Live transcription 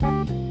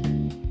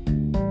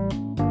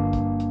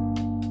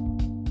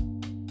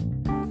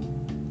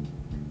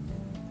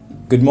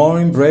Good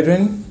morning,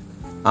 brethren.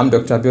 I'm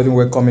Dr. Abiodun,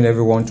 welcoming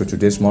everyone to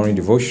today's morning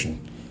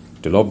devotion.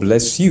 The Lord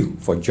bless you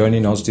for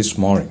joining us this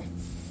morning.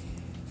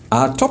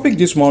 Our topic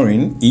this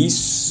morning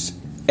is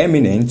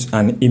eminent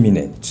and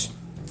imminent.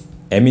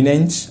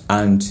 Eminent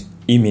and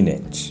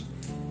imminent.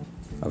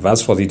 Our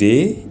verse for the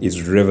day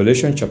is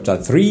Revelation chapter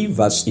 3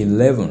 verse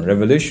 11.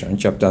 Revelation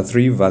chapter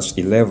 3 verse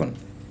 11.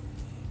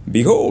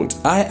 Behold,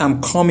 I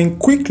am coming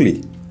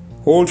quickly.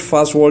 Hold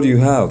fast what you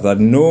have, that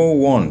no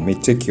one may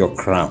take your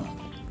crown.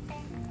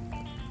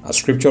 Our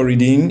scripture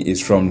reading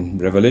is from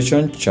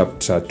Revelation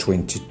chapter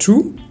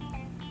 22,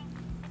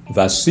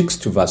 verse 6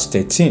 to verse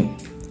 13.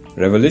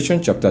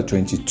 Revelation chapter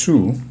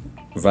 22,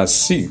 verse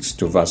 6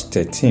 to verse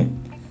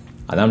 13.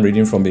 And I'm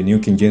reading from the New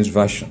King James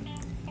Version.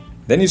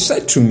 Then he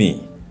said to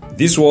me,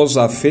 These words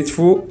are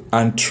faithful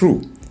and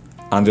true.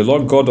 And the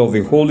Lord God of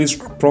the holy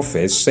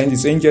prophets sent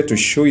his angel to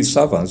show his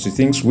servants the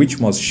things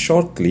which must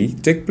shortly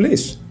take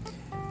place.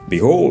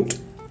 Behold,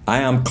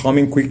 I am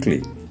coming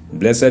quickly.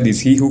 Blessed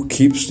is he who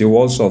keeps the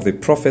words of the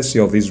prophecy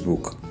of this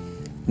book.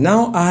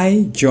 Now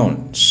I,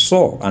 John,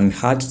 saw and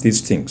heard these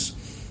things.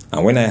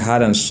 And when I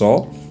heard and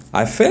saw,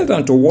 I fell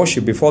down to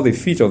worship before the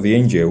feet of the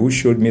angel who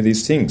showed me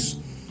these things.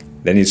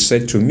 Then he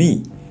said to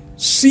me,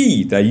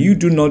 See that you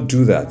do not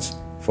do that,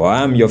 for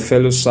I am your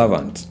fellow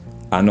servant,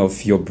 and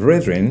of your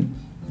brethren,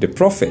 the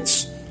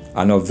prophets,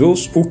 and of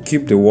those who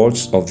keep the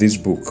words of this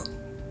book.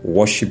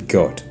 Worship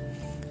God.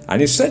 And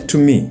he said to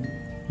me,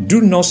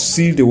 Do not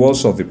seal the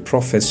words of the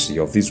prophecy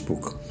of this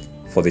book,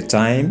 for the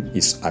time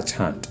is at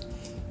hand.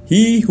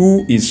 He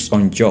who is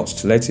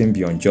unjust, let him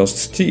be unjust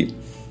still.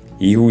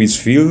 He who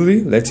is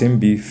filthy, let him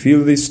be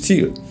filthy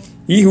still.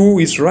 He who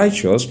is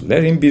righteous,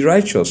 let him be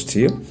righteous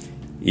still.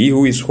 He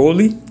who is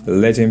holy,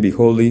 let him be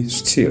holy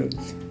still.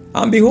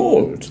 And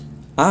behold,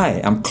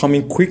 I am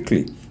coming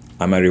quickly,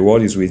 and my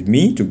reward is with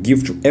me to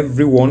give to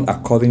everyone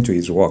according to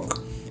his work.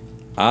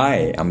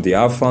 I am the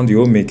Alpha and the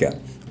Omega,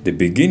 the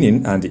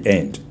beginning and the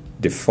end,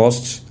 the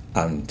first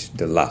and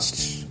the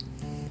last.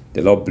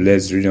 The Lord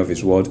bless the reading of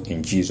his word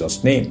in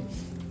Jesus' name.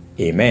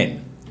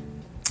 Amen.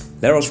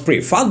 Let us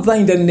pray. Father,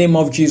 in the name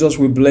of Jesus,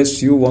 we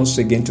bless you once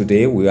again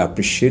today. We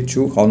appreciate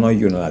you, honor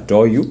you, and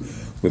adore you.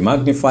 We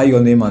magnify your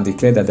name and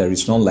declare that there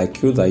is none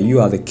like you, that you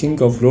are the King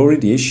of glory,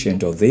 the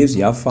Ancient of days,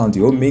 the Alpha and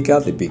the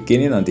Omega, the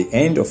beginning and the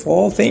end of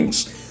all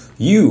things.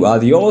 You are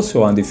the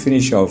author and the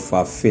finisher of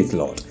our faith,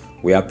 Lord.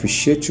 We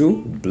appreciate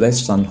you,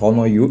 bless and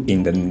honor you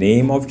in the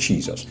name of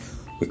Jesus.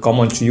 We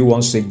come unto you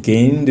once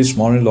again this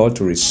morning, Lord,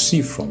 to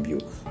receive from you.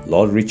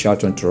 Lord, reach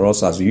out unto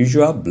us as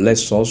usual.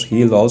 Bless us,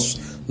 heal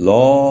us.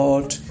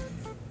 Lord,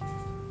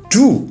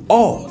 do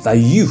all that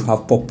you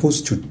have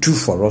proposed to do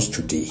for us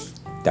today,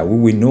 that we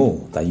will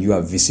know that you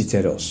have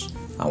visited us.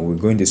 And we'll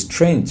go in the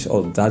strength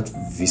of that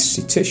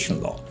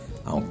visitation, Lord,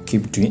 and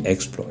keep doing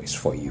exploits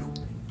for you.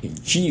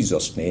 In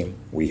Jesus' name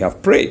we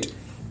have prayed.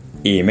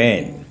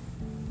 Amen.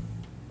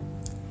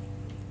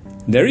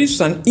 There is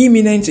an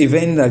imminent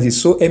event that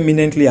is so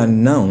eminently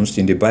announced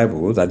in the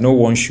Bible that no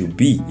one should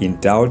be in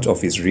doubt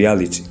of its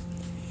reality.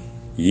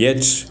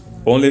 Yet,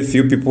 only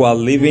few people are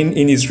living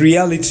in its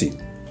reality.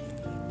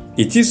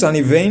 It is an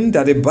event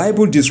that the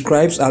Bible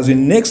describes as the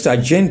next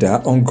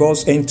agenda on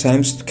God's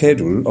end-time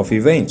schedule of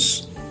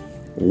events,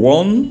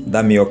 one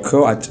that may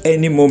occur at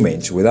any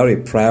moment without a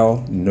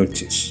prior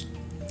notice.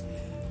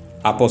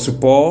 Apostle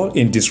Paul,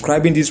 in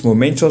describing this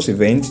momentous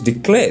event,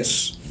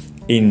 declares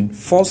in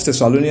 1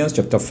 Thessalonians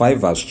chapter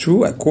 5 verse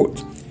 2, I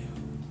quote,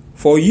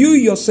 For you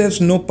yourselves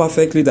know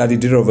perfectly that the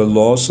day of the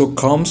Lord so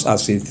comes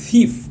as a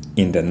thief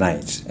in the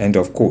night. End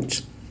of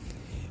quote.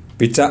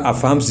 Peter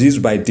affirms this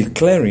by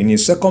declaring in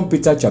 2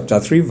 Peter chapter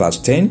 3 verse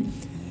 10,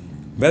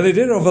 But the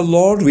day of the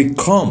Lord will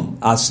come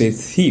as a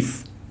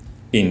thief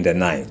in the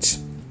night.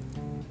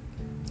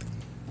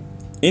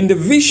 In the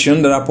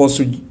vision that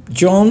Apostle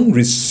John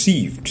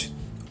received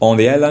on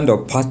the island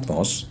of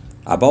Patmos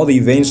about the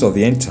events of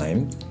the end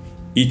time,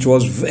 it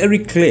was very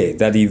clear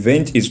that the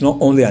event is not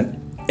only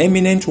an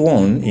eminent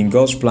one in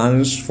God's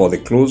plans for the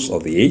close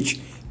of the age,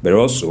 but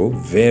also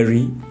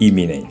very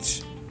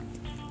imminent.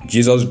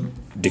 Jesus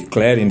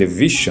declared in the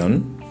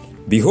vision,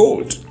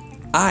 Behold,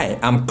 I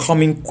am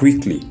coming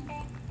quickly.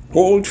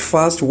 Hold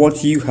fast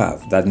what you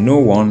have, that no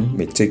one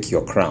may take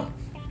your crown.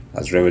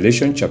 That's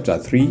Revelation chapter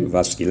 3,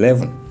 verse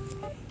 11.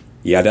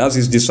 He had asked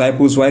his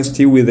disciples while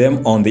still with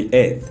them on the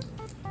earth,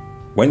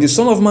 When the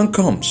Son of Man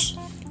comes,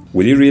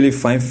 will he really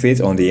find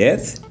faith on the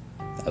earth?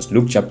 That's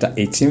Luke chapter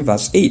 18,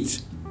 verse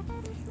 8.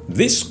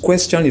 This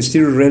question is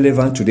still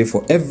relevant today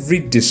for every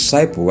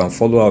disciple and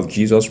follower of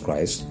Jesus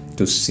Christ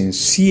to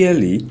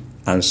sincerely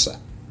answer.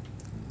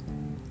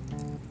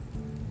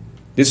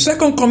 The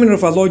second coming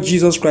of our Lord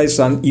Jesus Christ is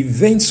an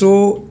event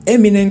so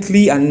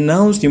eminently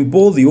announced in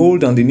both the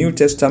Old and the New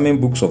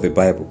Testament books of the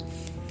Bible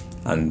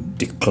and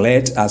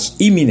declared as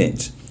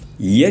imminent.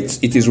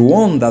 Yet it is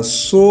one that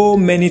so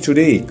many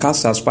today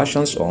cast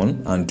aspersions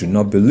on and do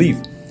not believe.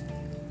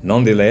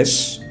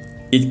 Nonetheless,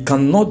 it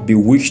cannot be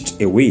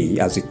wished away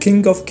as the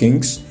King of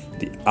Kings,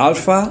 the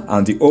Alpha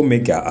and the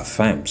Omega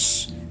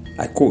affirms.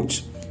 I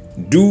quote,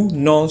 Do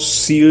not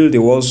seal the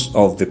words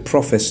of the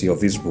prophecy of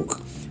this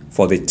book,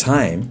 for the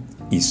time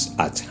is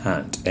at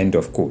hand. End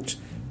of quote.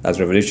 That's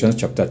Revelation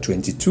chapter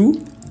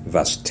 22,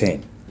 verse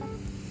 10.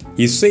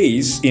 He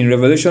says in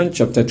Revelation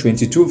chapter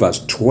 22,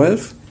 verse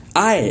 12,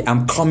 I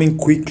am coming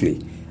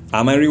quickly,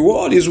 and my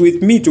reward is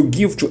with me to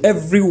give to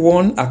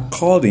everyone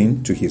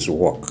according to his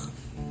work.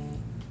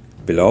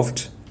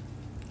 Beloved,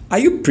 are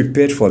you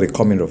prepared for the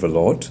coming of the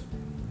Lord?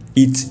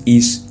 It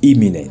is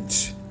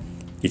imminent.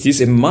 It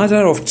is a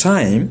matter of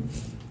time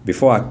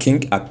before our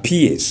King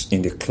appears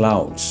in the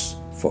clouds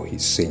for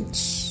his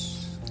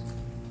saints.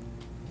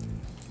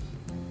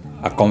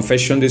 A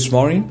confession this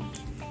morning.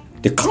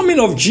 The coming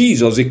of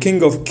Jesus, the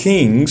King of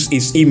Kings,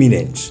 is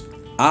imminent.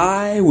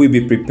 I will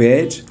be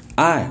prepared.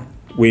 I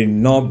will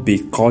not be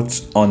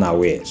caught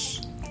unawares.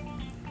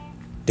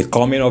 The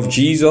coming of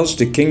Jesus,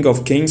 the King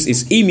of Kings,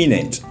 is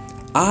imminent.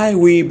 I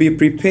will be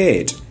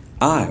prepared.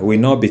 I will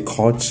not be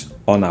caught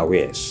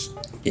unawares.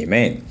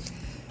 Amen.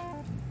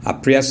 Our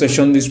prayer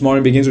session this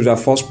morning begins with our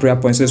first prayer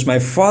point. It says, my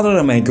Father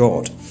and my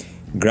God,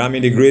 grant me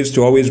the grace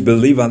to always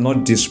believe and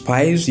not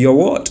despise your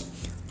word.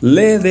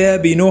 Let there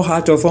be no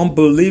heart of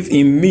unbelief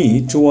in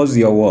me towards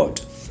your word.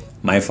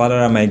 My Father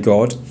and my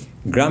God,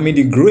 grant me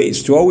the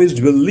grace to always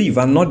believe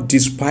and not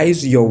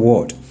despise your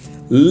word.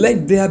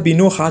 Let there be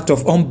no heart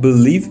of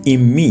unbelief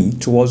in me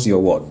towards your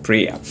word.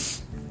 Prayer.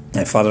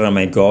 My Father and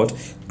my God,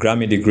 grant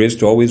me the grace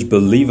to always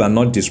believe and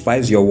not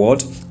despise your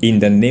word in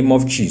the name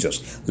of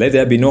Jesus. Let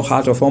there be no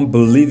heart of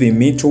unbelief in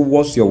me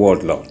towards your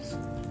word, Lord.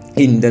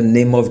 In the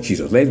name of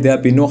Jesus, let there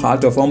be no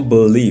heart of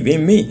unbelief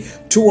in me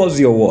towards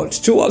your word,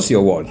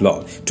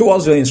 Lord,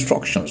 towards your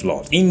instructions,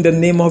 Lord. In the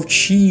name of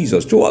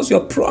Jesus, towards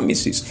your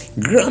promises,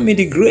 grant me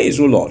the grace,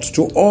 O Lord,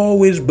 to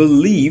always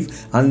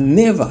believe and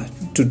never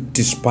to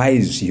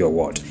despise your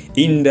word.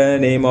 In the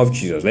name of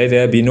Jesus, let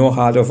there be no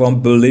heart of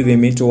unbelief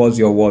in me towards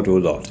your word, O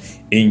Lord.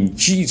 In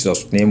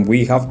Jesus' name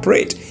we have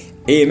prayed.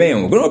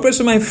 Amen. We're going to pray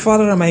to my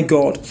Father and my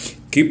God.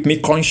 Keep me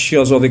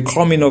conscious of the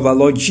coming of our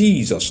Lord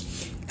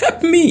Jesus.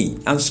 Help me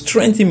and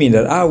strengthen me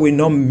that I will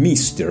not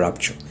miss the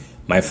rapture.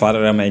 My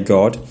Father and my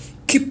God,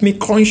 keep me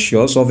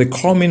conscious of the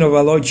coming of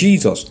our Lord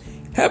Jesus.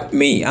 Help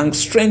me and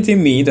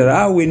strengthen me that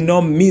I will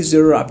not miss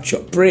the rapture.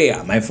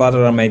 Prayer. My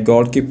Father and my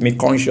God, keep me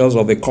conscious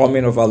of the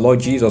coming of our Lord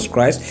Jesus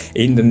Christ.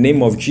 In the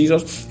name of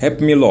Jesus,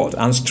 help me, Lord,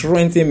 and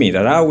strengthen me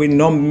that I will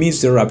not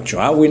miss the rapture.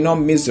 I will not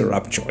miss the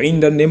rapture.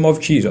 In the name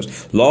of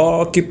Jesus,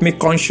 Lord, keep me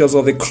conscious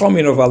of the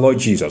coming of our Lord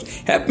Jesus.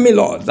 Help me,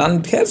 Lord,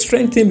 and help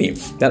strengthen me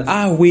that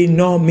I will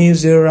not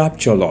miss the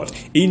rapture, Lord.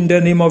 In the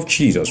name of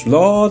Jesus,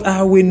 Lord,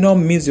 I will not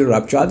miss the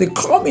rapture. At the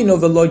coming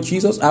of the Lord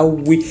Jesus, I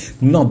will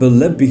not be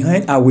left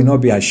behind. I will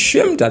not be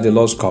ashamed at the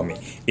Lord's coming.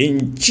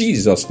 In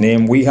Jesus'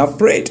 name we have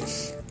prayed.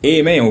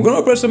 Amen. We're going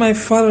to pray to my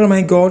Father and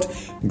my God.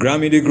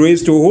 Grant me the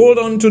grace to hold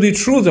on to the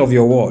truth of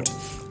your word.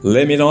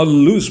 Let me not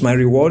lose my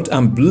reward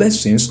and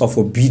blessings of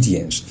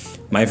obedience.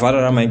 My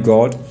Father and my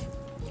God,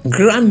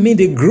 grant me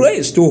the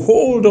grace to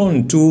hold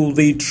on to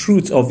the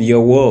truth of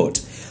your word.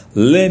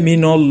 Let me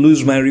not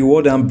lose my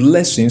reward and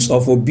blessings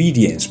of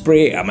obedience.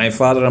 Prayer. My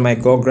Father and my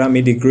God, grant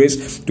me the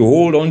grace to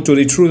hold on to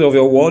the truth of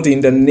your word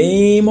in the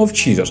name of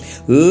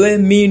Jesus. Let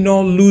me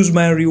not lose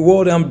my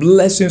reward and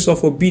blessings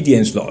of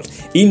obedience, Lord.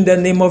 In the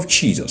name of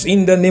Jesus.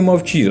 In the name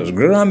of Jesus.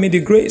 Grant me the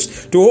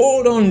grace to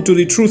hold on to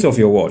the truth of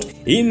your word.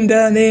 In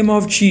the name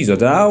of Jesus,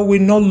 that I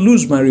will not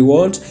lose my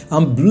reward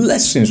and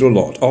blessings, O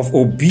Lord, of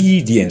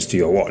obedience to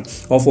your word.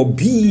 Of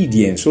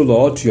obedience, O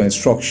Lord, to your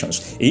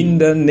instructions. In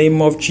the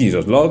name of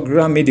Jesus. Lord,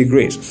 grant me the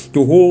grace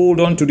to hold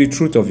on to the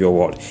truth of your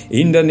word.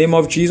 In the name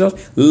of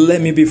Jesus, let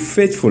me be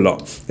faithful,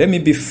 Lord. Let me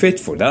be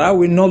faithful that I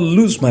will not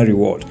lose my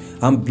reward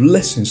and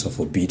blessings of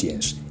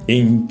obedience.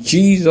 In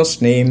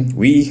Jesus' name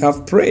we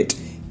have prayed.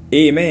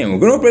 Amen. We're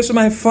going to pray to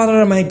my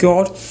Father and my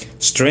God.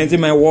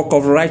 Strengthen my walk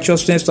of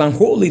righteousness and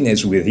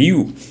holiness with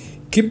you.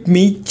 Keep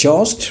me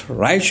just,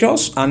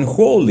 righteous, and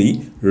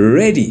holy,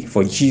 ready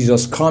for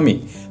Jesus'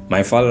 coming.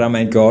 My Father and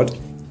my God,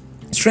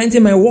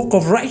 strengthen my walk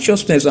of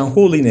righteousness and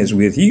holiness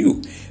with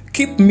you.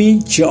 Keep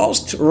me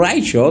just,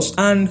 righteous,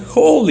 and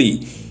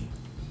holy,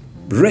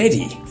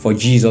 ready for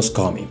Jesus'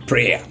 coming.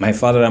 Prayer. My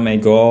Father and my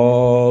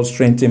God,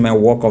 strengthen my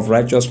walk of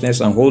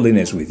righteousness and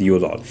holiness with you,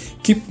 Lord.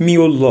 Keep me,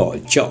 O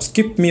Lord, just.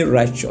 Keep me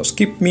righteous.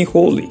 Keep me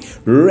holy,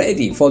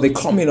 ready for the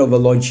coming of the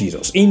Lord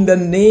Jesus. In the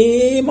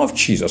name of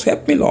Jesus,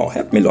 help me, Lord.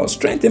 Help me, Lord.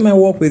 Strengthen my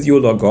walk with you,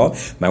 Lord God.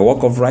 My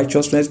walk of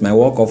righteousness, my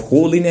walk of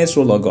holiness,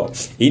 O Lord God.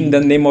 In the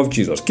name of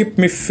Jesus, keep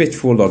me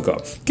faithful, Lord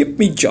God. Keep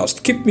me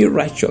just. Keep me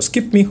righteous.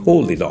 Keep me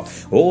holy, Lord.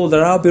 Oh,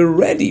 that I'll be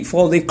ready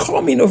for the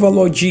coming of our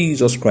Lord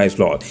Jesus Christ,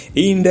 Lord.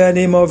 In the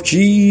name of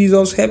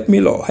Jesus, help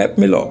me, Lord. Help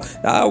me, Lord.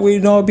 I will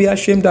not be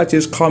ashamed that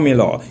is coming,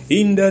 Lord.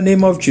 In the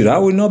name of Jesus, I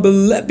will not be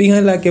left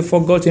behind like a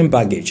forgotten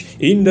baggage.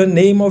 In the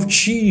name of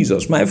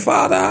Jesus, my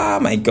Father,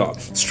 my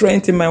God,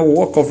 strengthen my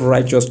walk of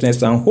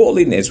righteousness and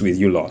holiness with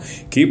you, Lord.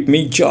 Keep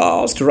me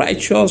just,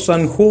 righteous,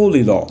 and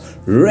holy, Lord,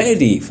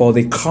 ready for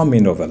the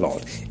coming of the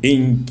Lord.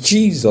 In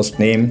Jesus'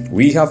 name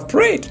we have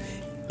prayed.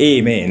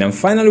 Amen. And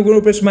finally, we're going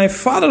to praise my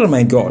Father and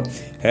my God.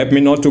 Help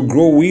me not to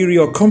grow weary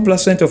or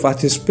complacent of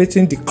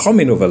anticipating the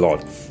coming of the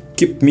Lord.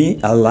 Keep me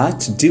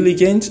alert,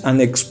 diligent,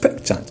 and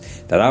expectant,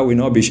 that I will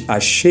not be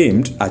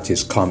ashamed at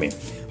his coming.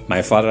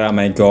 My Father and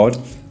my God,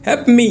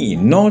 help me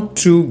not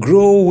to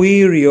grow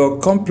weary or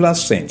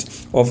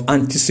complacent of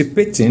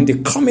anticipating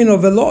the coming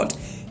of the Lord.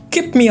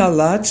 Keep me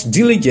alert,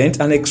 diligent,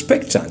 and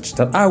expectant,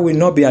 that I will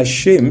not be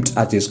ashamed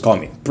at his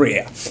coming.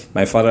 Prayer.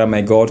 My Father and my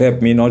God, help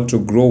me not to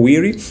grow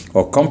weary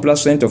or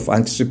complacent of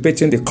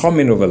anticipating the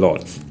coming of the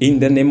Lord.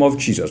 In the name of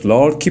Jesus,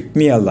 Lord, keep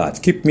me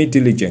alert, keep me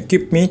diligent,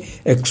 keep me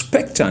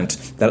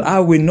expectant, that I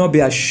will not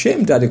be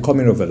ashamed at the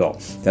coming of the Lord,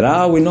 that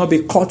I will not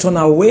be caught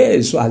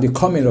unawares at the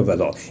coming of the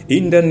Lord.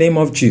 In the name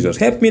of Jesus,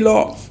 help me,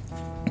 Lord,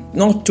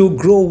 not to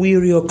grow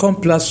weary or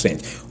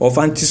complacent of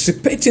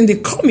anticipating the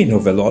coming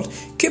of the Lord.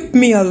 Keep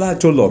me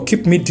alert, O Lord.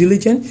 Keep me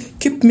diligent.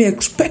 Keep me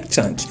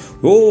expectant,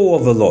 O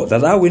of the Lord,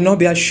 that I will not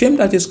be ashamed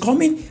at his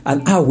coming,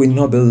 and I will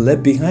not be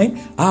left behind.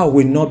 I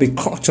will not be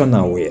caught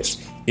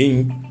unawares.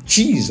 In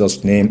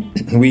Jesus' name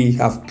we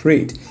have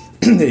prayed.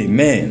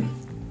 Amen.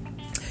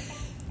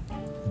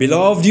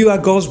 Beloved, you are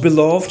God's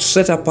beloved,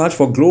 set apart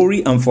for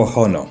glory and for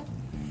honor.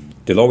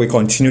 The Lord will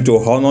continue to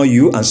honor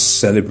you and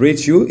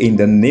celebrate you in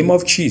the name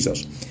of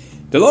Jesus.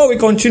 The Lord will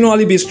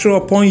continually bestow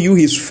upon you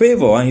his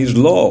favor and his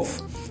love.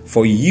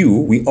 For you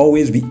will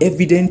always be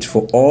evident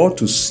for all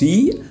to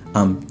see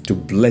and to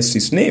bless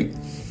his name.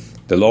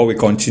 The Lord will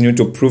continue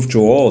to prove to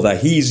all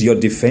that he is your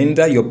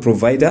defender, your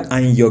provider,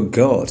 and your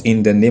God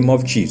in the name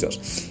of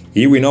Jesus.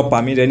 He will not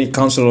permit any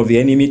counsel of the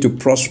enemy to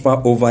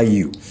prosper over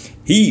you.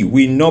 He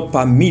will not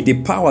permit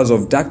the powers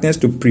of darkness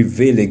to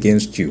prevail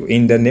against you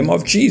in the name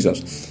of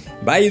Jesus.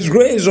 By his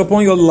grace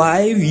upon your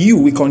life, you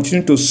will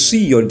continue to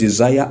see your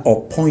desire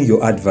upon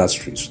your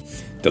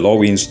adversaries. The Lord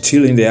will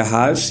instill in their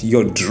hearts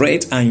your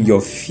dread and your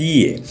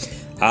fear.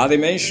 At the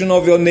mention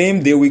of your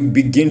name, they will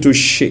begin to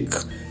shake.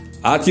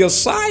 At your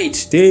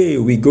sight, they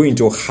will go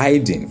into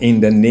hiding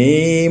in the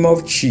name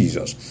of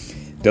Jesus.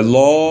 The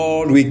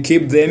Lord will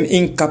keep them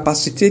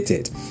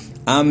incapacitated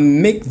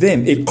and make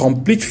them a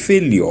complete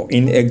failure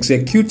in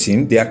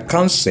executing their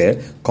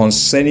counsel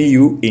concerning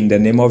you in the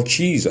name of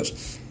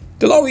Jesus.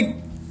 The Lord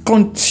will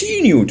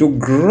continue to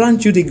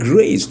grant you the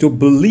grace to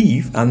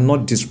believe and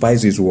not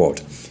despise his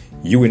word.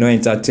 You will not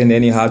entertain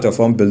any heart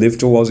of unbelief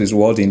towards his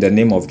word in the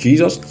name of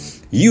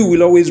Jesus. You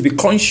will always be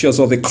conscious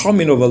of the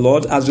coming of the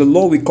Lord, as the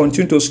Lord will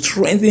continue to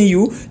strengthen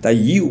you, that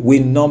you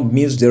will not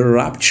miss the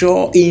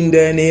rapture in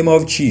the name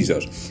of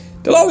Jesus.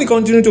 The Lord will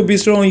continue to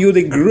bestow on you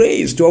the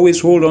grace to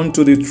always hold on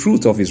to the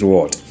truth of his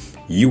word.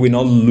 You will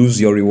not lose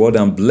your reward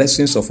and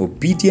blessings of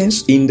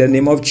obedience in the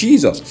name of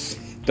Jesus.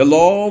 The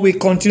Lord will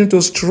continue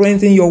to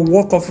strengthen your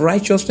walk of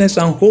righteousness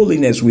and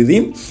holiness with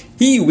him.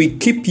 He will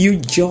keep you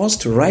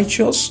just,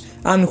 righteous,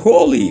 and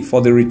holy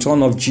for the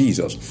return of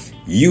Jesus.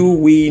 You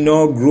will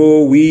not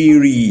grow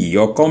weary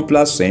or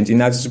complacent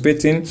in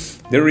anticipating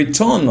the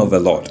return of the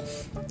Lord.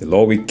 The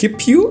Lord will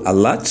keep you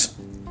alert,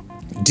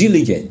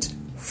 diligent,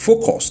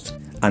 focused,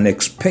 and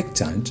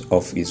expectant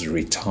of his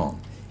return.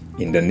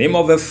 In the name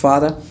of the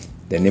Father,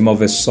 the name of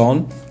the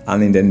Son,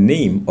 and in the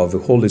name of the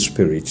Holy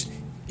Spirit,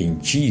 in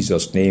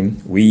Jesus'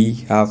 name we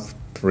have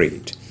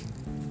prayed.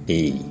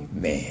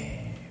 Amen.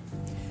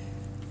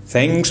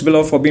 Thanks,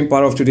 beloved, for being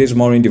part of today's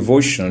morning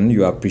devotion.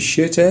 You are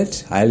appreciated,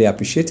 highly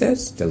appreciated.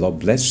 The Lord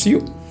bless you.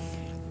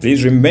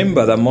 Please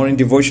remember that morning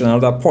devotion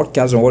and other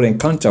podcasts on Word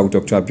Encounter with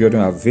Dr. Abiodun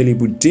are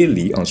available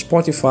daily on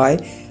Spotify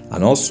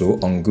and also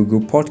on Google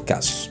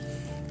Podcasts.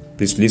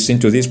 Please listen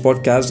to these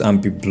podcasts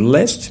and be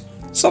blessed.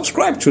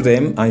 Subscribe to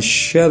them and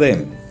share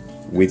them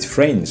with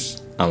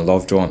friends and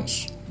loved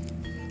ones.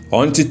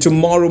 Until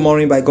tomorrow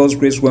morning, by God's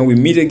grace, when we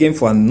meet again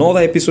for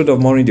another episode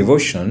of Morning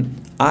Devotion,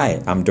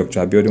 I am Dr.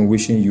 Abiodun,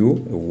 wishing you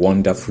a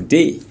wonderful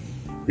day.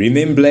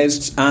 Remain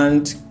blessed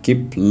and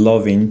keep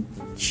loving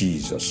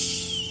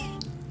Jesus.